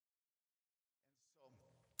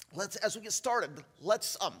as we get started,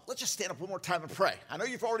 let's just stand up one more time and pray. I know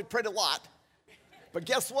you've already prayed a lot, but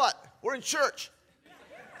guess what? We're in church.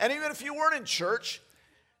 And even if you weren't in church,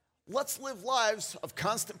 let's live lives of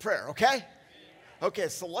constant prayer, okay? Okay,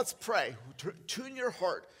 so let's pray. Tune your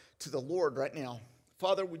heart to the Lord right now.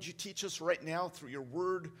 Father, would you teach us right now through your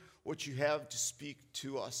word what you have to speak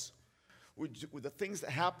to us? Would the things that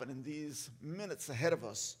happen in these minutes ahead of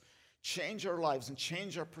us change our lives and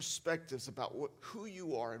change our perspectives about who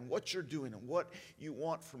you are and what you're doing and what you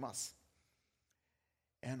want from us?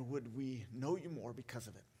 And would we know you more because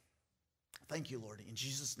of it? Thank you, Lord. In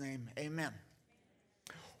Jesus' name, amen.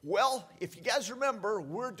 Well, if you guys remember,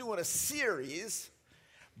 we're doing a series,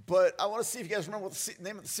 but I want to see if you guys remember what the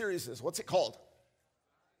name of the series is. What's it called?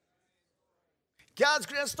 God's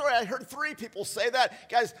Grand Story. I heard 3 people say that.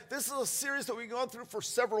 Guys, this is a series that we've gone through for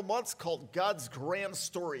several months called God's Grand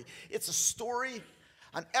Story. It's a story,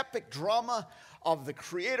 an epic drama of the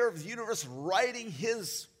creator of the universe writing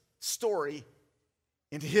his story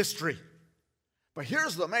into history. But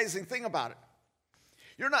here's the amazing thing about it.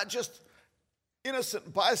 You're not just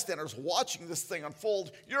innocent bystanders watching this thing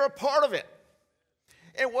unfold. You're a part of it.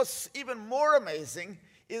 And what's even more amazing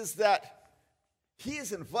is that he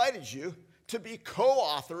has invited you to be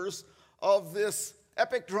co-authors of this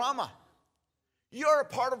epic drama. You're a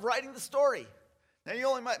part of writing the story. Now, you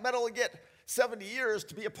only might only get 70 years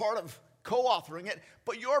to be a part of co-authoring it,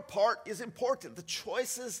 but your part is important. The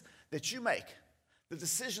choices that you make, the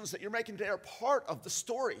decisions that you're making today are part of the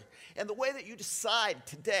story. And the way that you decide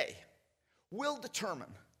today will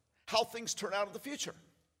determine how things turn out in the future.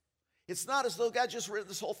 It's not as though God just wrote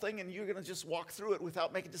this whole thing and you're going to just walk through it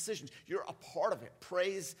without making decisions. You're a part of it.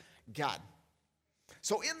 Praise God.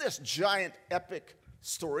 So in this giant epic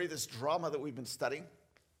story, this drama that we've been studying,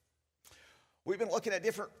 we've been looking at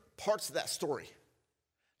different parts of that story.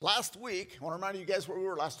 Last week, I want to remind you guys where we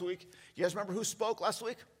were last week. You guys remember who spoke last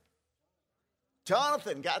week?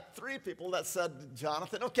 Jonathan. Got 3 people that said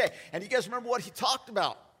Jonathan. Okay, and you guys remember what he talked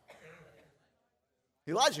about?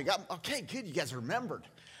 Elijah. Okay, good, you guys remembered.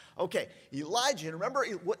 Okay, Elijah, remember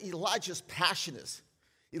what Elijah's passion is.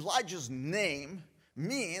 Elijah's name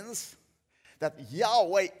means that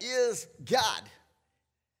Yahweh is God.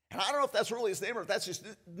 And I don't know if that's really his name or if that's just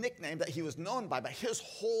a nickname that he was known by, but his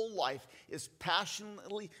whole life is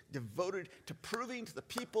passionately devoted to proving to the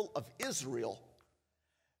people of Israel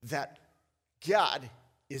that God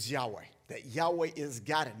is Yahweh, that Yahweh is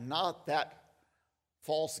God and not that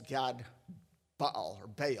false god Baal or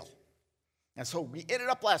Baal. And so we ended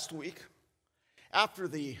up last week after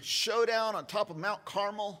the showdown on top of Mount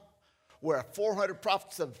Carmel where 400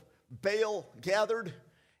 prophets of Baal gathered,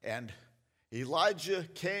 and Elijah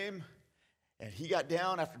came, and he got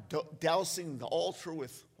down after dousing the altar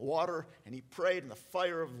with water, and he prayed, and the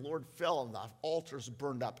fire of the Lord fell, and the altars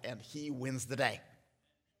burned up, and he wins the day.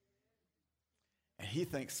 And he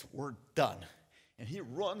thinks, we're done. And he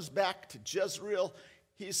runs back to Jezreel.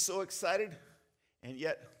 He's so excited, and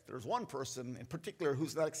yet there's one person in particular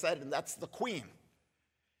who's not excited, and that's the queen.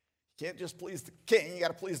 You can't just please the king, you got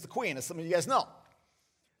to please the queen, as some of you guys know.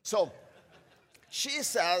 So she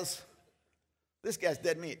says, this guy's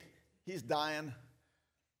dead meat. He's dying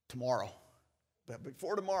tomorrow. But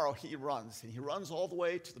before tomorrow, he runs. And he runs all the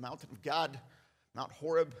way to the mountain of God, Mount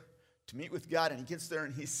Horeb, to meet with God. And he gets there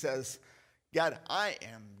and he says, God, I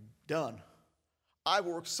am done. I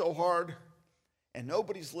worked so hard and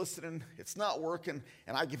nobody's listening. It's not working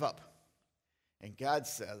and I give up. And God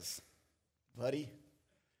says, buddy,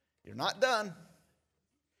 you're not done,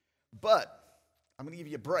 but I'm going to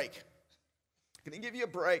give you a break. I'm going to give you a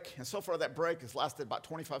break. And so far that break has lasted about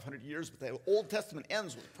 2,500 years, but the Old Testament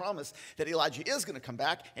ends with the promise that Elijah is going to come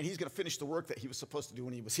back and he's going to finish the work that he was supposed to do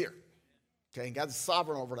when he was here. Okay, and God's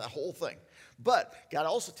sovereign over that whole thing. But God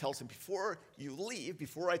also tells him, before you leave,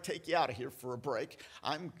 before I take you out of here for a break,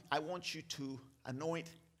 I want you to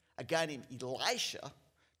anoint a guy named Elisha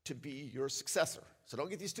to be your successor. So don't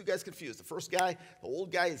get these 2 guys confused. The first guy, the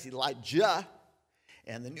old guy, is Elijah,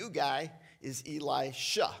 and the new guy is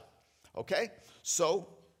Elisha. Okay? So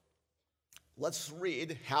let's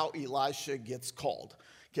read how Elisha gets called.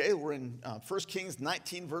 Okay, we're in 1 Kings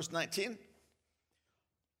 19, verse 19.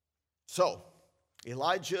 So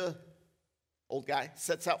Elijah, old guy,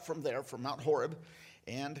 sets out from there, from Mount Horeb,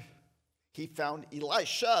 and he found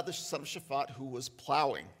Elisha, the son of Shaphat, who was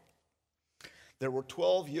plowing. There were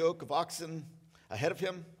 12 yoke of oxen ahead of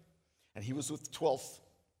him, and he was with the 12th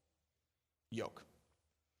yoke.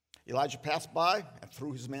 Elijah passed by and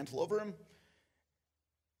threw his mantle over him.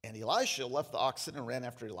 And Elisha left the oxen and ran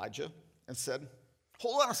after Elijah and said,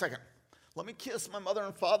 hold on a second. Let me kiss my mother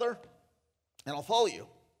and father, and I'll follow you.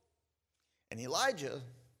 And Elijah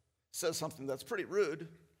says something that's pretty rude,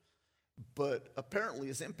 but apparently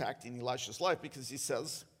is impacting Elisha's life, because he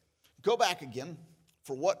says, "Go back again,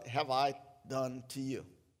 for what have I done to you?"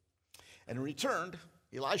 And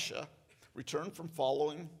Elisha returned from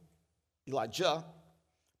following Elijah,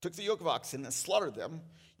 took the yoke of oxen and slaughtered them.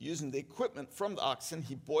 Using the equipment from the oxen,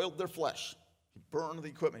 he boiled their flesh. He burned the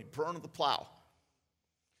equipment, he burned the plow.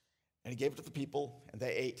 And he gave it to the people, and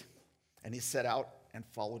they ate. And he set out and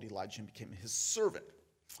followed Elijah and became his servant.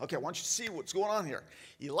 Okay, I want you to see what's going on here.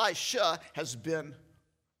 Elisha has been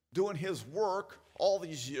doing his work all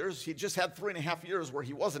these years. He just had 3.5 years where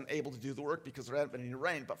he wasn't able to do the work because there hadn't been any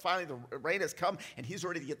rain. But finally the rain has come, and he's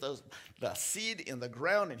ready to get the seed in the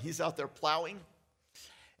ground, and he's out there plowing.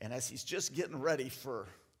 And as he's just getting ready for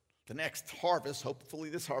the next harvest, hopefully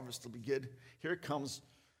this harvest will be good, here comes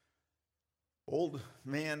old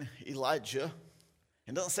man Elijah,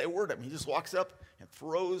 and doesn't say a word to him. He just walks up and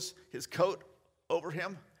throws his coat over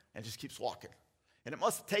him and just keeps walking. And it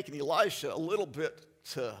must have taken Elisha a little bit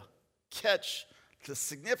to catch the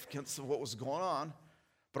significance of what was going on.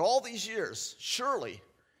 But all these years, surely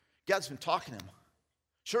God's been talking to him.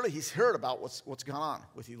 Surely he's heard about what's gone on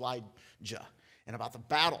with Elijah and about the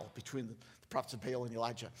battle between the prophets of Baal and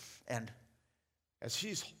Elijah. And as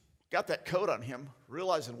he's got that coat on him,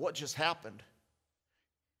 realizing what just happened,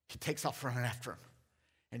 he takes off running after him.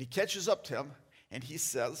 And he catches up to him, and he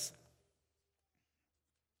says,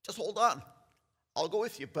 "Just hold on. I'll go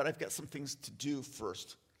with you, but I've got some things to do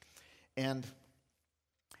first." And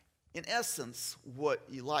in essence, what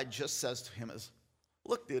Elijah says to him is,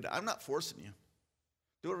 "Look, dude, I'm not forcing you.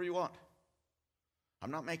 Do whatever you want.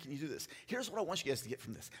 I'm not making you do this." Here's what I want you guys to get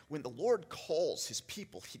from this. When the Lord calls his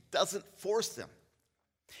people, he doesn't force them.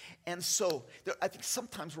 And so I think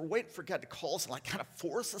sometimes we're waiting for God to call us and like kind of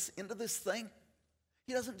force us into this thing.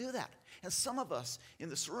 He doesn't do that. And some of us in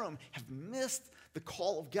this room have missed the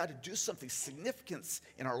call of God to do something significant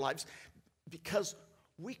in our lives because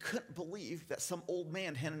we couldn't believe that some old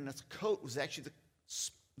man handing us a coat was actually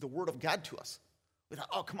the word of God to us. We thought,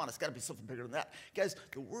 oh, come on, it's got to be something bigger than that. Guys,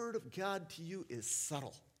 the word of God to you is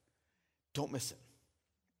subtle. Don't miss it.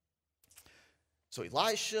 So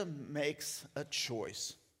Elisha makes a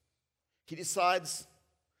choice. He decides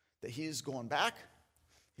that he's going back.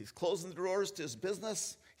 He's closing the doors to his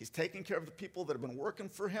business. He's taking care of the people that have been working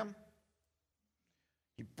for him.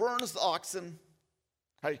 He burns the oxen.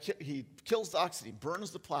 He kills the oxen. He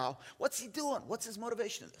burns the plow. What's he doing? What's his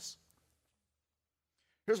motivation in this?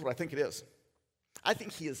 Here's what I think it is. I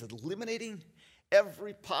think he is eliminating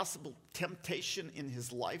every possible temptation in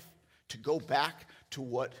his life to go back to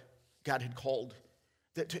what God had called,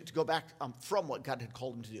 to go back from what God had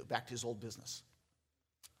called him to do, back to his old business.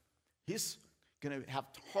 He's going to have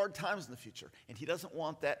hard times in the future, and he doesn't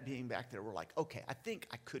want that being back there. We're like, okay, I think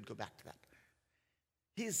I could go back to that.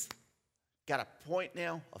 He's got a point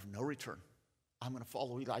now of no return. I'm going to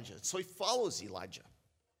follow Elijah. So he follows Elijah.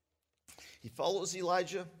 He follows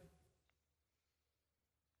Elijah,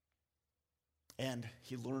 and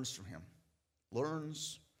he learns from him.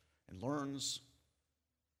 Learns and learns.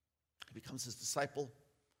 He becomes his disciple,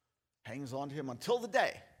 hangs on to him until the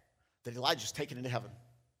day that Elijah's taken into heaven.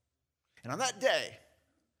 And on that day,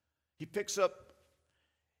 he picks up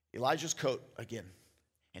Elijah's coat again,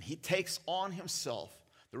 and he takes on himself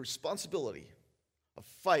the responsibility of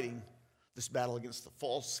fighting this battle against the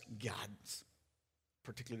false gods,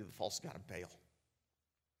 particularly the false god of Baal.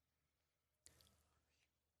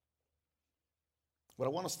 What I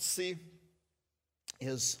want us to see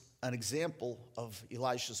is an example of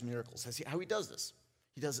Elisha's miracles. How he does this.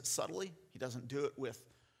 He does it subtly. He doesn't do it with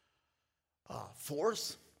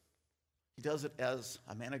force. He does it as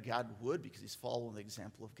a man of God would because he's following the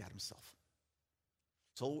example of God himself.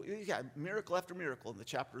 So we've got miracle after miracle in the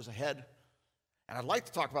chapters ahead. And I'd like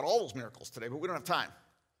to talk about all those miracles today, but we don't have time.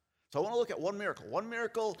 So I want to look at one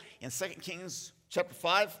miracle in 2 Kings chapter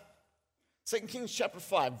 5. 2 Kings chapter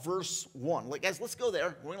 5, verse 1. Guys, let's go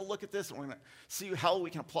there. We're going to look at this, and we're going to see how we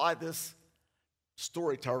can apply this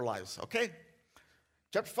story to our lives, okay?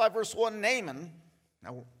 Chapter 5, verse 1, Naaman.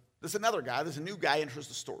 Now, this is another guy. There's a new guy enters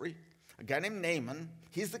the story. A guy named Naaman.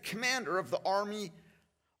 He's the commander of the army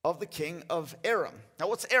of the king of Aram. Now,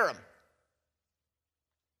 what's Aram?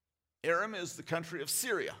 Aram is the country of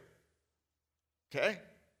Syria, okay?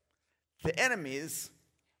 The enemies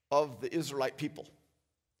of the Israelite people.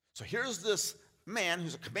 So here's this man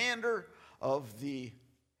who's a commander of the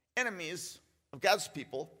enemies of God's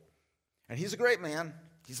people, and he's a great man.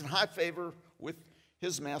 He's in high favor with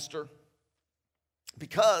his master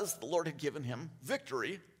because the Lord had given him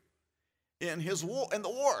victory in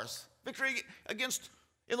the wars. Victory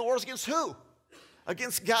in the wars against who?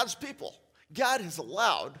 Against God's people. God has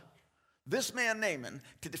allowed this man Naaman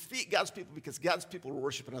to defeat God's people because God's people were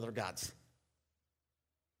worshiping other gods.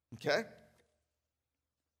 Okay?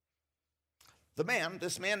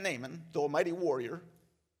 This man Naaman, though a mighty warrior,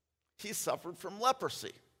 he suffered from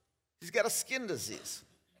leprosy. He's got a skin disease.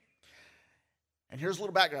 And here's a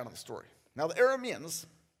little background on the story. Now, the Arameans,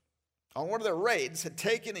 on one of their raids, had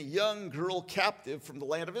taken a young girl captive from the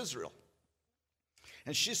land of Israel.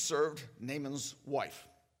 And she served Naaman's wife.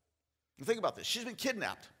 And think about this. She's been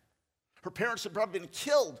kidnapped. Her parents had probably been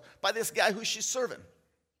killed by this guy who she's serving.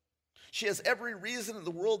 She has every reason in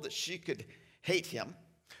the world that she could hate him.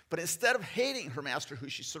 But instead of hating her master who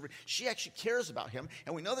she's serving, she actually cares about him.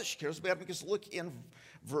 And we know that she cares about him because look in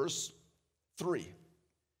verse 3.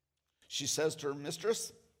 She says to her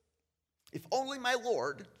mistress, if only my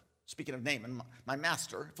Lord, speaking of Naaman, my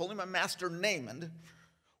master, if only my master Naaman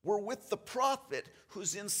were with the prophet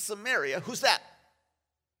who's in Samaria. Who's that?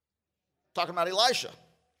 Talking about Elisha.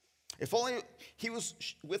 If only he was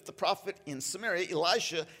with the prophet in Samaria,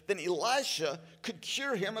 Elisha, then Elisha could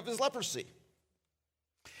cure him of his leprosy.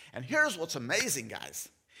 And here's what's amazing, guys,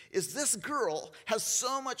 is this girl has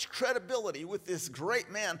so much credibility with this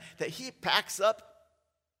great man that he packs up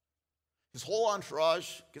his whole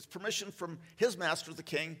entourage, gets permission from his master, the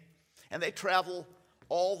king, and they travel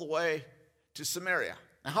all the way to Samaria.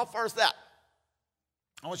 Now, how far is that?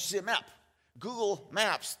 I want you to see a map. Google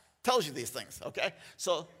Maps tells you these things, okay?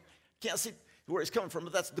 So, can't see where he's coming from,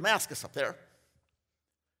 but that's Damascus up there.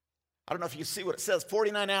 I don't know if you can see what it says,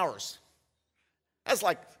 49 hours. That's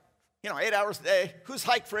like, 8 hours a day. Who's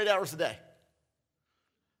hiked for 8 hours a day?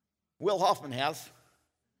 Will Hoffman has.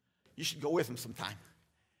 You should go with him sometime.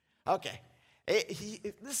 Okay.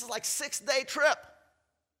 This is like a 6-day trip.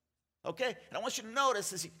 Okay? And I want you to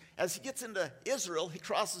notice as he gets into Israel, he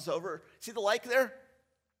crosses over. See the lake there?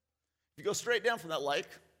 If you go straight down from that lake,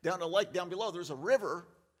 down to a lake down below, there's a river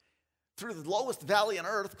through the lowest valley on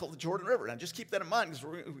earth called the Jordan River. Now just keep that in mind because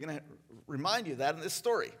we're going to remind you of that in this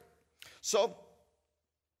story. So,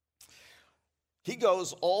 he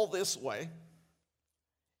goes all this way,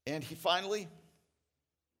 and he finally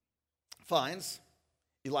finds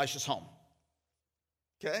Elisha's home.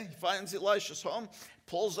 Okay, he finds Elisha's home,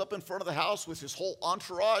 pulls up in front of the house with his whole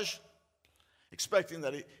entourage, expecting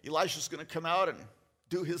that Elisha's going to come out and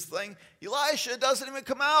do his thing. Elisha doesn't even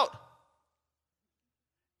come out.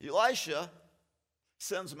 Elisha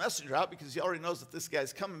sends a messenger out because he already knows that this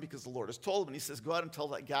guy's coming because the Lord has told him. And he says, go out and tell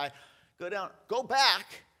that guy, go back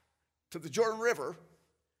to the Jordan River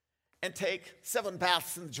and take 7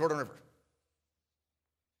 baths in the Jordan River.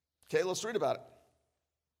 Okay, let's read about it.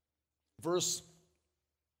 Verse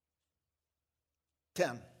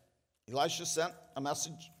 10. Elisha sent a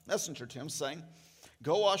messenger to him saying,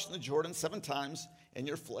 go wash in the Jordan 7 times and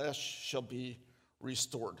your flesh shall be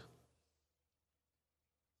restored.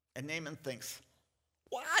 And Naaman thinks,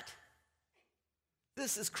 what?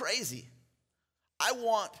 This is crazy. I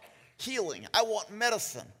want healing. I want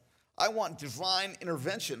medicine. I want divine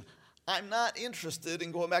intervention. I'm not interested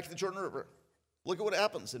in going back to the Jordan River. Look at what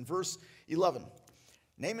happens in verse 11.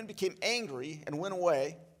 Naaman became angry and went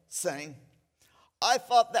away, saying, I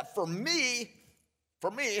thought that for me,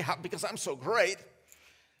 because I'm so great,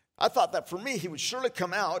 I thought that for me he would surely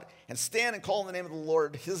come out and stand and call in the name of the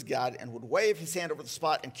Lord his God and would wave his hand over the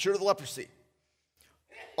spot and cure the leprosy.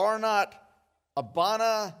 Are not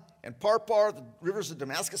Abana and Parpar, the rivers of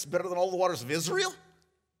Damascus, better than all the waters of Israel?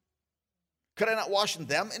 Could I not wash in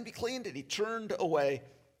them and be cleaned? And he turned away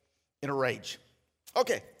in a rage.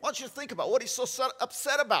 Okay, I want you to think about what he's so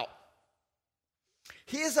upset about.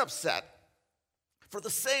 He is upset for the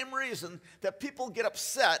same reason that people get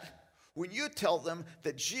upset when you tell them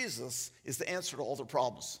that Jesus is the answer to all their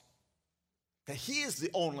problems. That he is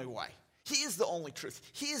the only way. He is the only truth.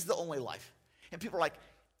 He is the only life. And people are like,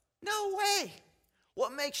 no way.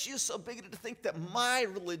 What makes you so bigoted to think that my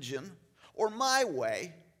religion or my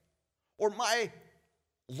way or my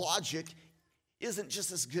logic isn't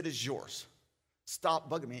just as good as yours? Stop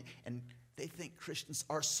bugging me. And they think Christians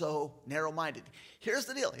are so narrow-minded. Here's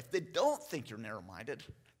the deal. If they don't think you're narrow-minded,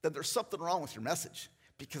 then there's something wrong with your message.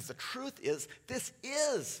 Because the truth is, this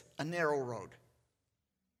is a narrow road.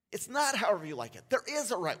 It's not however you like it. There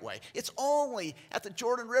is a right way. It's only at the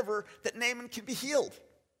Jordan River that Naaman can be healed.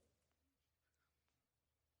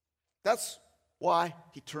 That's why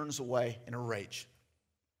he turns away in a rage.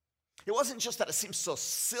 It wasn't just that it seemed so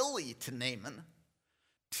silly to Naaman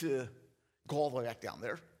to go all the way back down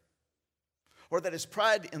there, or that his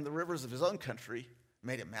pride in the rivers of his own country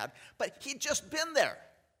made him mad, but he'd just been there.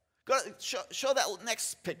 Show that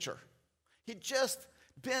next picture. He'd just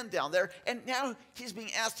been down there, and now he's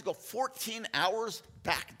being asked to go 14 hours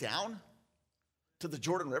back down to the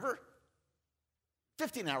Jordan River.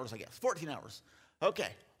 15 hours, I guess, 14 hours. Okay,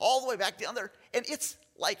 all the way back down there. And it's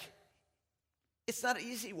like, it's not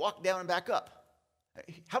easy to walk down and back up.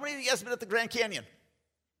 How many of you guys have been at the Grand Canyon?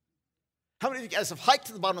 How many of you guys have hiked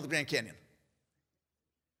to the bottom of the Grand Canyon?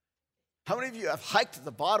 How many of you have hiked to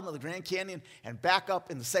the bottom of the Grand Canyon and back up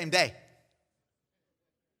in the same day?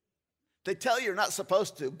 They tell you you're not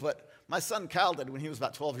supposed to, but my son Kyle did when he was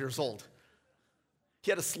about 12 years old. He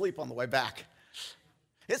had to sleep on the way back.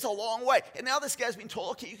 It's a long way. And now this guy's being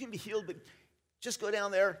told, okay, you can be healed, but just go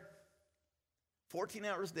down there. 14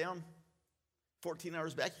 hours down, 14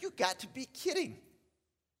 hours back. You got to be kidding.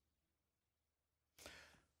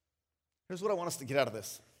 Here's what I want us to get out of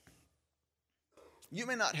this. You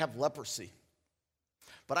may not have leprosy,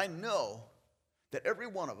 but I know that every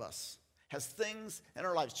one of us has things in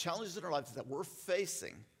our lives, challenges in our lives that we're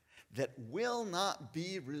facing that will not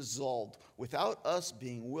be resolved without us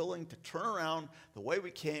being willing to turn around the way we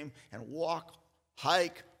came and walk,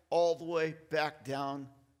 hike all the way back down.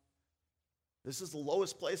 This is the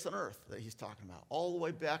lowest place on earth that he's talking about, all the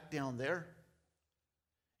way back down there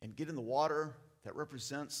and get in the water that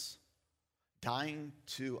represents dying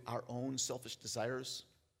to our own selfish desires.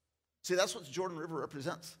 See, that's what the Jordan River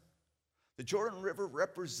represents. The Jordan River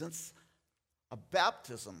represents a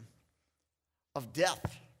baptism of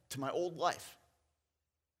death to my old life.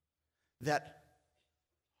 That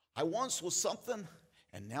I once was something,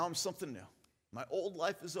 and now I'm something new. My old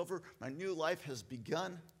life is over. My new life has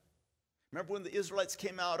begun. Remember when the Israelites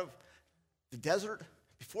came out of the desert?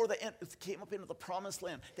 Before they came up into the promised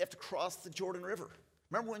land, they have to cross the Jordan River.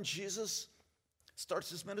 Remember when Jesus starts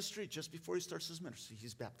his ministry? Just before he starts his ministry,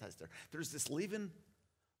 he's baptized there. There's this leaving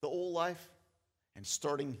the old life and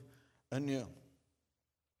starting anew.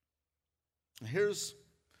 And here's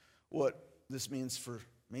what this means for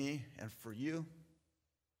me and for you.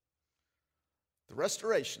 The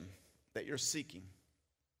restoration that you're seeking,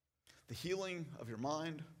 the healing of your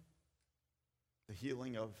mind, the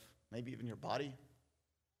healing of maybe even your body,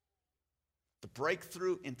 the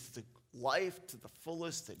breakthrough into the life to the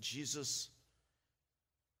fullest that Jesus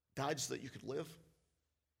died so that you could live,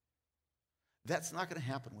 that's not going to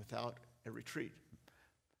happen without a retreat.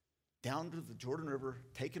 Down to the Jordan River,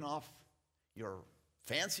 taking off your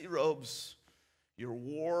fancy robes, your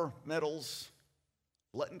war medals,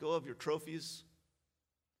 letting go of your trophies,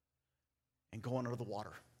 and going under the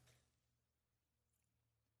water.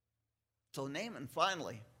 So Naaman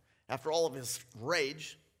finally, after all of his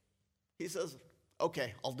rage, he says,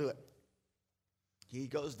 okay, I'll do it. He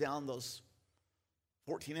goes down those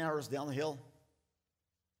 14 hours down the hill,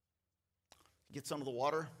 he gets under the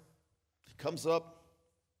water, he comes up,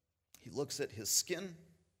 he looks at his skin,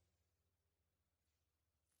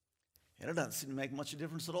 and it doesn't seem to make much of a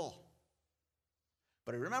difference at all.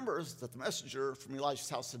 But he remembers that the messenger from Elijah's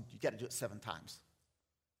house said, you got to do it 7 times.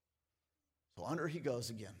 So under he goes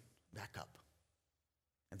again, back up.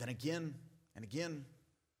 And then again, and again,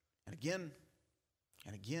 and again,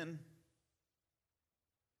 and again.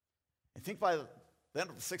 I think by the end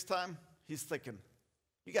of the 6th time, he's thinking,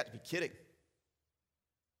 you got to be kidding.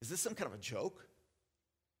 Is this some kind of a joke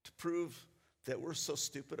to prove that we're so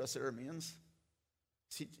stupid, us Arameans?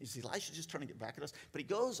 Is Elisha just trying to get back at us? But he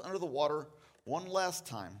goes under the water one last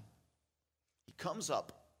time. He comes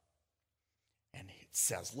up, and it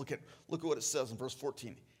says, look at what it says in verse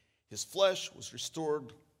 14. His flesh was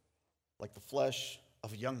restored like the flesh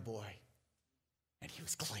of a young boy, and he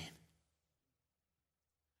was clean.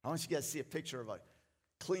 I want you guys to see a picture of a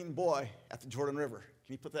clean boy at the Jordan River.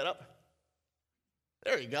 Can you put that up?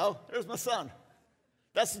 There you go. There's my son.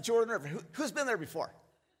 That's the Jordan River. Who's been there before?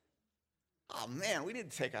 Oh, man, we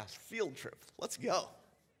need to take a field trip. Let's go.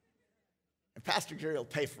 And Pastor Gary will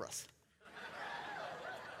pay for us.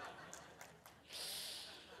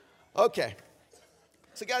 Okay.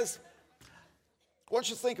 So, guys, I want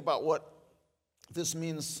you to think about what this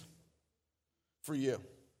means for you.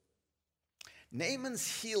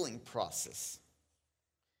 Naaman's healing process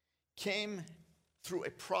came through a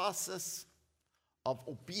process of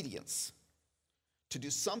obedience to do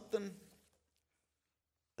something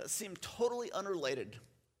that seemed totally unrelated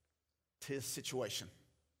to his situation.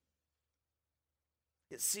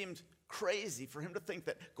 It seemed crazy for him to think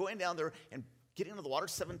that going down there and getting into the water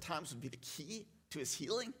 7 times would be the key to his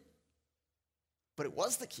healing. But it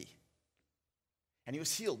was the key. And he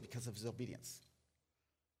was healed because of his obedience.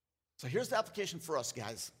 So here's the application for us,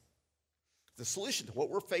 guys. The solution to what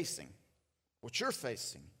we're facing, what you're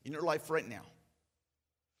facing in your life right now,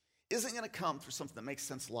 isn't going to come through something that makes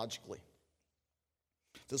sense logically.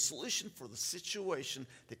 The solution for the situation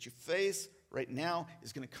that you face right now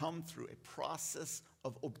is going to come through a process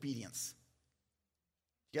of obedience.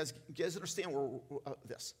 You guys understand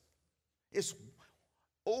this? It's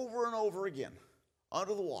over and over again,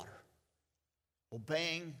 under the water,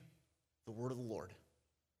 obeying the word of the Lord.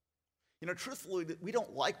 You know, truthfully, we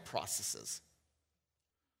don't like processes.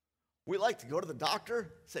 We like to go to the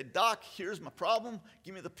doctor, say, Doc, here's my problem,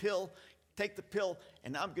 give me the pill, take the pill,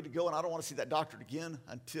 and now I'm good to go, and I don't want to see that doctor again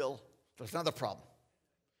until there's another problem.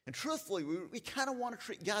 And truthfully, we kind of want to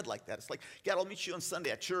treat God like that. It's like, God, I'll meet you on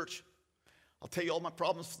Sunday at church. I'll tell you all my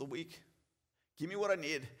problems for the week. Give me what I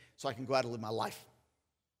need so I can go out and live my life.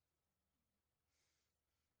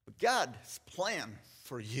 But God's plan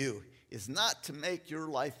for you is not to make your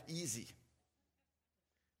life easy.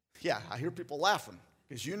 Yeah, I hear people laughing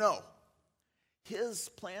because you know. His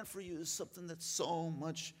plan for you is something that's so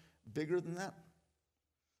much bigger than that.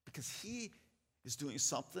 Because he is doing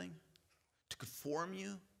something to conform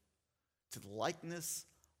you to the likeness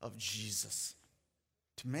of Jesus.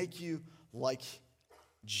 To make you like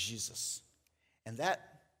Jesus. And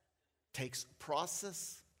that takes a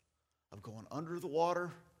process of going under the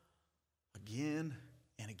water again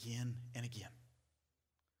and again and again.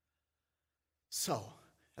 So,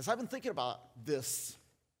 as I've been thinking about this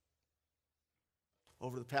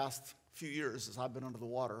over the past few years, as I've been under the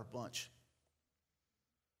water a bunch,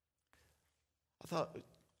 I thought,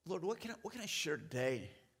 Lord, what can I share today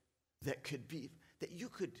that you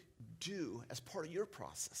could do as part of your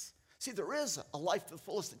process? See, there is a life to the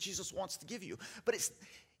fullest that Jesus wants to give you, but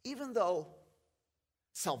even though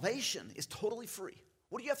salvation is totally free,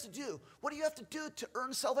 what do you have to do? What do you have to do to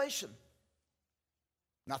earn salvation?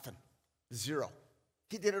 Nothing. Zero.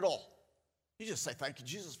 He did it all. You just say, thank you,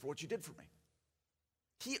 Jesus, for what you did for me.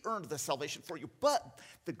 He earned the salvation for you, but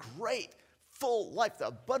the great, full life, the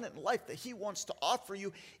abundant life that he wants to offer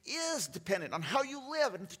you is dependent on how you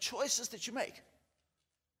live and the choices that you make.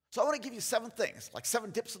 So I want to give you 7 things, like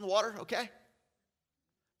 7 dips in the water, okay?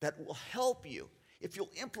 That will help you if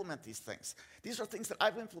you'll implement these things. These are things that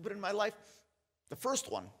I've implemented in my life. The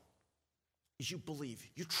first one is you believe,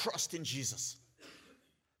 you trust in Jesus.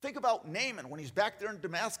 Think about Naaman when he's back there in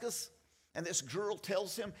Damascus and this girl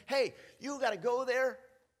tells him, hey, you got to go there.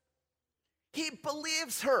 He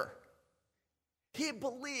believes her. He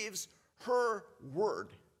believes her word.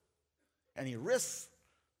 And he risks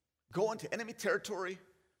going to enemy territory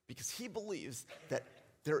because he believes that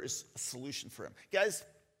there is a solution for him. Guys,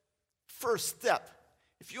 first step,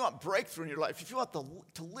 if you want breakthrough in your life, if you want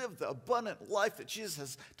to live the abundant life that Jesus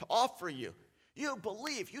has to offer you, you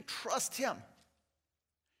believe, you trust him.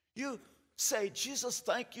 You say, Jesus,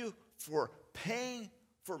 thank you for paying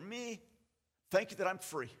for me. Thank you that I'm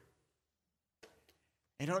free.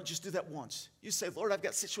 And you don't just do that once. You say, Lord, I've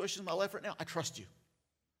got situations in my life right now. I trust you.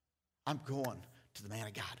 I'm going to the man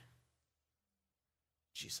of God,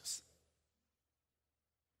 Jesus.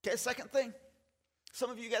 Okay, second thing.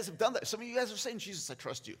 Some of you guys have done that. Some of you guys are saying, Jesus, I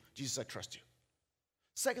trust you. Jesus, I trust you.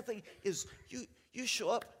 Second thing is you show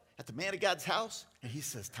up at the man of God's house, and he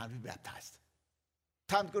says, time to be baptized.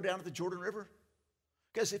 Time to go down to the Jordan River.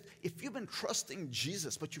 Guys, if you've been trusting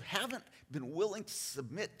Jesus, but you haven't been willing to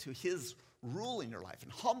submit to his rule in your life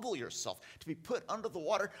and humble yourself to be put under the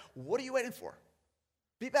water, what are you waiting for?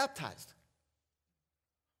 Be baptized.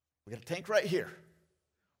 We got a tank right here.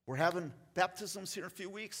 We're having baptisms here in a few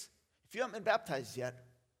weeks. If you haven't been baptized yet,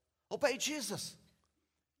 obey Jesus.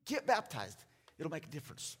 Get baptized. It'll make a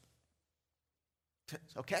difference.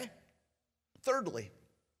 Okay? Thirdly,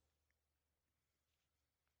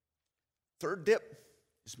 third dip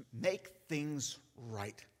is make things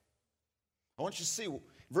right. I want you to see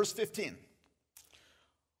verse 15,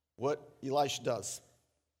 what Elisha does.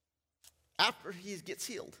 After he gets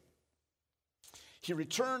healed, he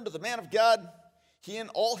returned to the man of God, he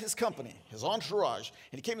and all his company, his entourage,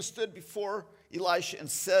 and he came and stood before Elisha and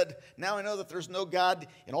said, now I know that there's no God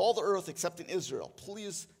in all the earth except in Israel.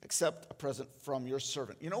 Please accept a present from your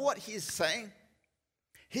servant. You know what he's saying?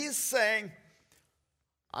 He's saying,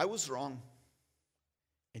 I was wrong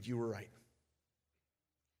and you were right.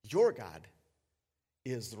 Your God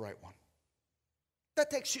is the right one. That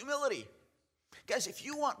takes humility. Guys, if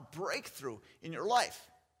you want breakthrough in your life,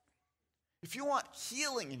 if you want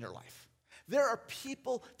healing in your life, there are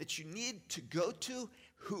people that you need to go to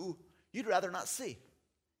who you'd rather not see.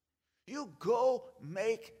 You go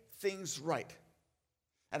make things right.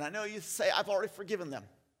 And I know you say, I've already forgiven them.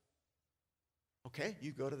 Okay,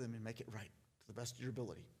 you go to them and make it right to the best of your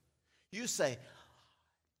ability. You say,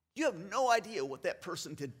 you have no idea what that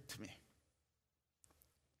person did to me.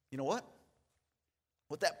 You know what?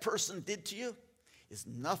 What that person did to you is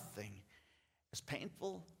nothing as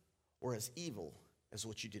painful or as evil as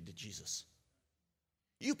what you did to Jesus.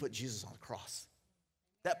 You put Jesus on the cross.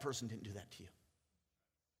 That person didn't do that to you.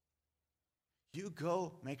 You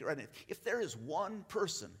go make it right. If there is one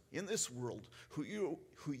person in this world who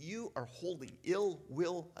you are holding ill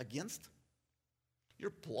will against,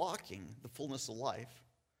 you're blocking the fullness of life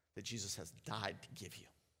that Jesus has died to give you.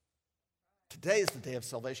 Today is the day of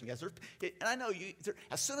salvation, guys. And I know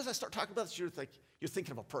as soon as I start talking about this, you're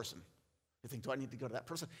thinking of a person. You think, do I need to go to that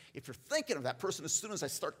person? If you're thinking of that person, as soon as I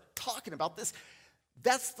start talking about this,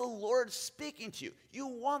 that's the Lord speaking to you. You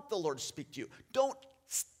want the Lord to speak to you. Don't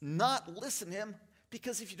not listen to him,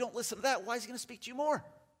 because if you don't listen to that, why is he going to speak to you more?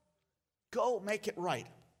 Go make it right.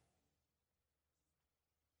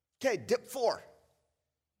 Okay, dip 4.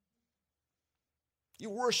 You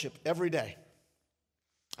worship every day.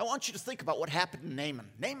 I want you to think about what happened to Naaman.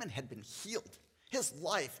 Naaman had been healed. His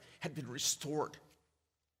life had been restored.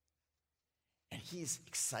 And he's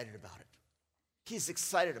excited about it. He's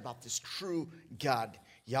excited about this true God,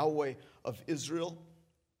 Yahweh of Israel.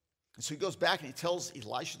 And so he goes back and he tells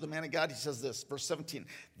Elisha, the man of God, he says this, verse 17.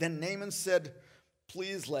 Then Naaman said,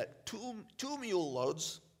 please let two mule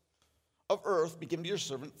loads of earth be given to your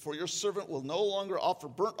servant, for your servant will no longer offer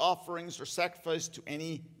burnt offerings or sacrifice to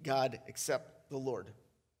any god except the Lord.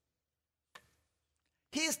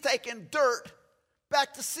 He's taken dirt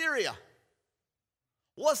back to Syria.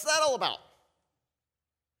 What's that all about?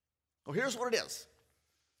 Well, here's what it is.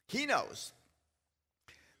 He knows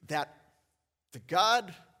that the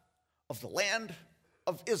God of the land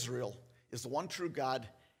of Israel is the one true God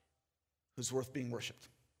who's worth being worshipped.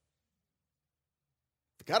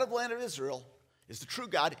 The God of the land of Israel is the true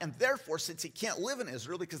God, and therefore, since he can't live in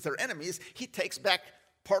Israel because they're enemies, he takes back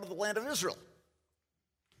part of the land of Israel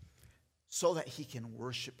so that he can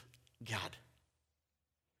worship God.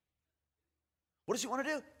 What does he want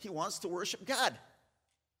to do? He wants to worship God.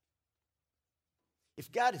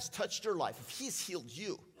 If God has touched your life, if he's healed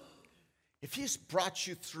you, if he's brought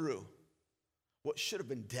you through what should have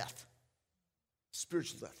been death,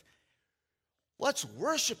 spiritual death, let's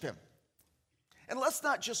worship him. And let's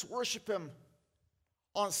not just worship him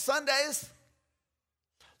on Sundays.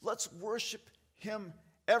 Let's worship him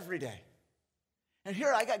every day. And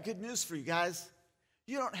here I got good news for you guys.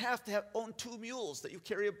 You don't have to own 2 mules that you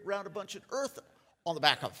carry around a bunch of earth on the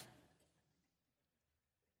back of.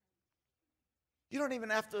 You don't even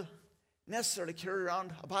have to necessarily carry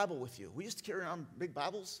around a Bible with you. We used to carry around big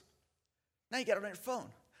Bibles. Now you got it on your phone.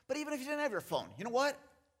 But even if you didn't have your phone, you know what?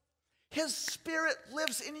 His Spirit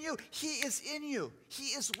lives in you. He is in you. He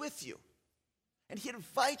is with you. And he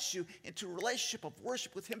invites you into a relationship of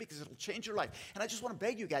worship with him because it'll change your life. And I just want to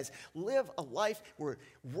beg you guys, live a life where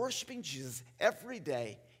worshiping Jesus every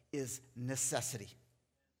day is necessity.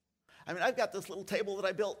 I mean, I've got this little table that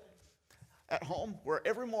I built at home where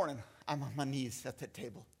every morning I'm on my knees at that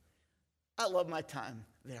table. I love my time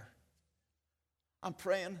there. I'm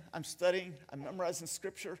praying, I'm studying, I'm memorizing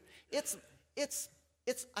scripture. I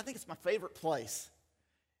think it's my favorite place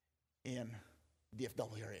in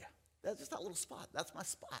DFW area. That's just that little spot. That's my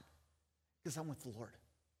spot because I'm with the Lord.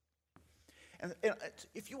 And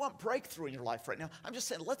if you want breakthrough in your life right now, I'm just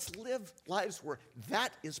saying let's live lives where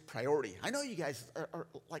that is priority. I know you guys are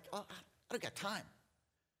like, oh, I don't got time.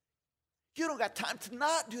 You don't got time to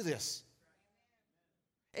not do this.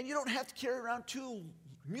 And you don't have to carry around 2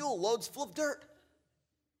 mule loads full of dirt.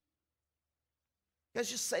 Guys,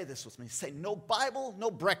 just say this with me. Say, no Bible, no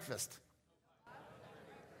breakfast.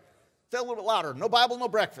 Say a little bit louder. No Bible, no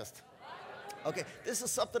breakfast. Okay, this is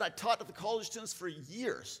something I taught to the college students for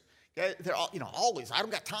years. Okay, they're all, always, I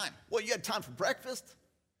don't got time. Well, you had time for breakfast?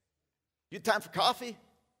 You had time for coffee?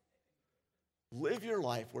 Live your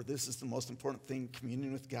life where this is the most important thing,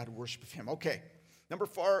 communion with God, worship with him. Okay, number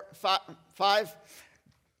 5,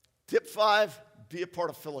 tip 5, be a part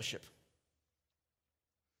of fellowship.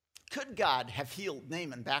 Could God have healed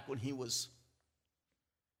Naaman back when he was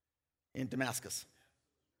in Damascus?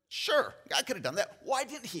 Sure, God could have done that. Why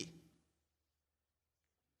didn't he?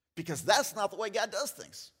 Because that's not the way God does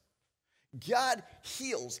things. God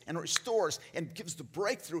heals and restores and gives the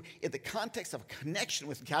breakthrough in the context of a connection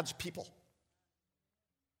with God's people.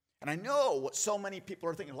 And I know what so many people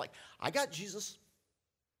are thinking, like, I got Jesus,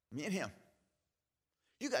 me and him.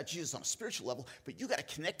 You got Jesus on a spiritual level, but you got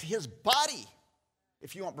to connect to his body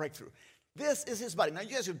if you want breakthrough. This is his body. Now,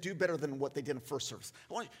 you guys will do better than what they did in first service.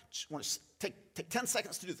 I want to take 10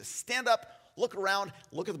 seconds to do this. Stand up, look around,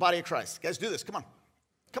 look at the body of Christ. Guys, do this. Come on.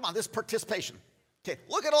 Come on, this is participation. Okay,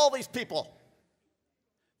 look at all these people.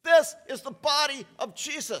 This is the body of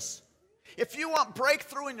Jesus. If you want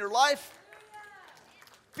breakthrough in your life,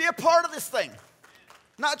 be a part of this thing.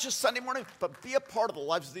 Not just Sunday morning, but be a part of the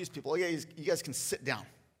lives of these people. Yeah, you guys can sit down.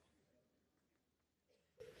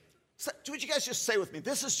 So, would you guys just say with me,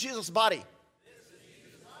 this is Jesus' body.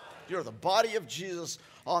 You're the body of Jesus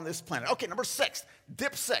on this planet. Okay, number 6,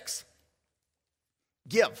 dip 6.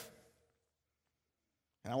 Give.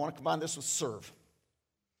 And I want to combine this with serve.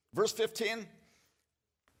 Verse 15,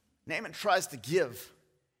 Naaman tries to give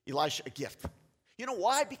Elisha a gift. You know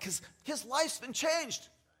why? Because his life's been changed.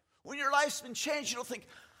 When your life's been changed, you don't think,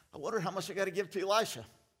 I wonder how much I got to give to Elisha.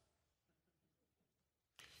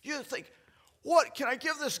 You think, what can I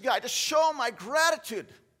give this guy to show my gratitude?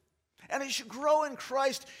 And as you grow in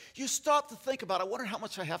Christ, you stop to think about, I wonder how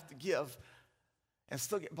much I have to give and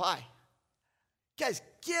still get by. Guys,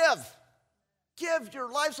 give. Give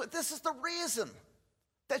your lives. This is the reason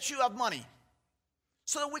that you have money,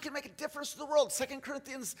 so that we can make a difference in the world. 2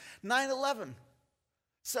 Corinthians 9:11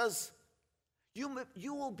 says,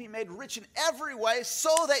 you will be made rich in every way so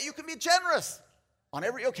that you can be generous on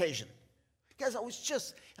every occasion. Guys, I was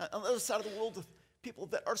just on the other side of the world with people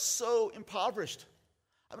that are so impoverished.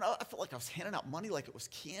 I mean, I felt like I was handing out money like it was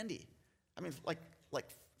candy. I mean, like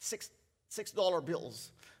 $6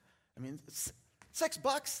 bills. I mean,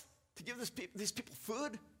 $6 to give these people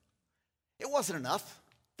food. It wasn't enough.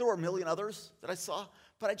 There were a million others that I saw,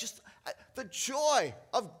 but the joy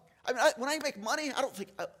of, when I make money, I don't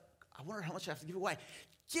think, I wonder how much I have to give away.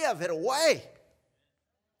 Give it away.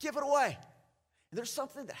 Give it away. And there's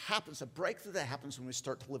something that happens, a breakthrough that happens when we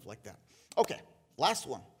start to live like that. Okay, last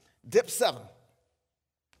one. Dip 7.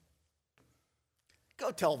 Go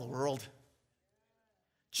tell the world.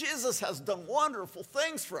 Jesus has done wonderful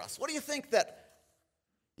things for us. What do you think that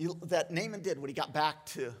Naaman did when he got back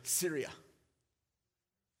to Syria?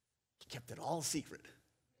 He kept it all a secret.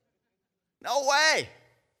 No way.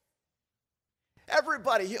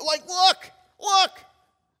 Everybody, look,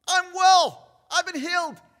 I'm well. I've been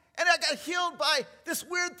healed. And I got healed by this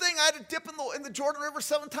weird thing. I had to dip in the Jordan River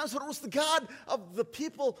 7 times, but it was the God of the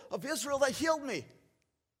people of Israel that healed me.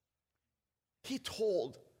 He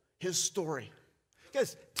told his story.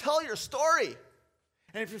 Guys, tell your story.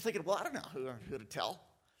 And if you're thinking, well, I don't know who to tell,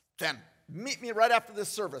 then meet me right after this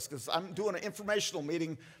service, because I'm doing an informational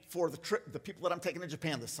meeting for the people that I'm taking to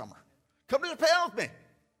Japan this summer. Come to Japan with me.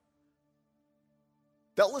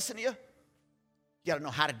 They'll listen to you. You got to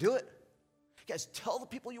know how to do it. Guys, tell the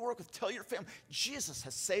people you work with, tell your family, Jesus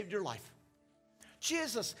has saved your life.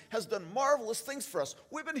 Jesus has done marvelous things for us.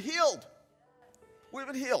 We've been healed. We've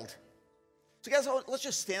been healed. So guys, let's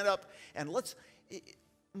just stand up and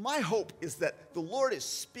my hope is that the Lord is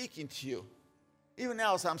speaking to you, even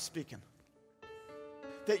now as I'm speaking.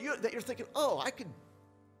 That you're thinking, oh, I could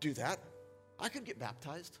do that. I could get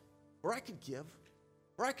baptized, or I could give,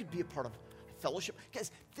 or I could be a part of a fellowship.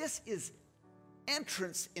 Guys, this is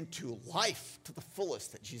entrance into life to the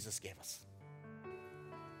fullest that Jesus gave us.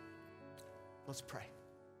 Let's pray.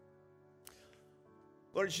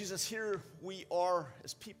 Lord Jesus, here we are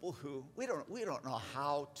as people who, we don't know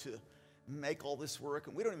how to make all this work,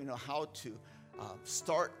 and we don't even know how to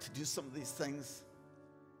start to do some of these things.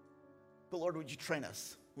 But Lord, would you train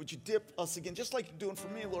us? Would you dip us again, just like you're doing for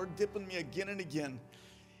me, Lord, dipping me again and again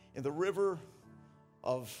in the river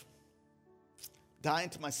of dying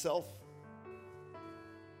to myself.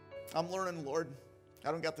 I'm learning, Lord.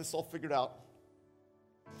 I don't got this all figured out.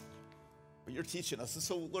 But you're teaching us. And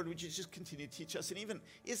so, Lord, would you just continue to teach us? And even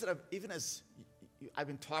as I've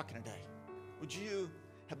been talking today, would you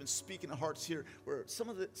have been speaking to hearts here where some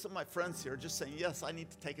of my friends here are just saying, yes, I need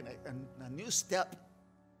to take a new step.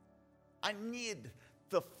 I need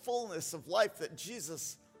the fullness of life that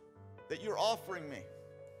Jesus, that you're offering me.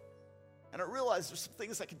 And I realize there's some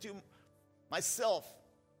things I could do myself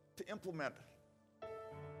to implement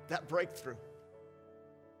that breakthrough.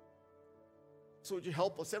 So would you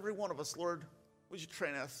help us, every one of us, Lord? Would you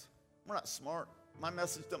train us? We're not smart. My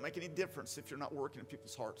message don't make any difference if you're not working in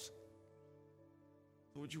people's hearts.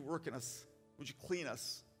 So would you work in us? Would you clean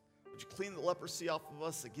us? Would you clean the leprosy off of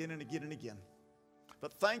us again and again and again?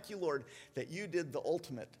 But thank you, Lord, that you did the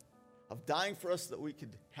ultimate of dying for us so that we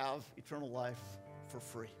could have eternal life for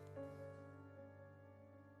free.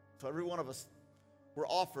 So every one of us, we're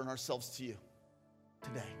offering ourselves to you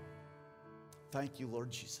today. Thank you, Lord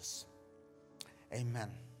Jesus. Amen.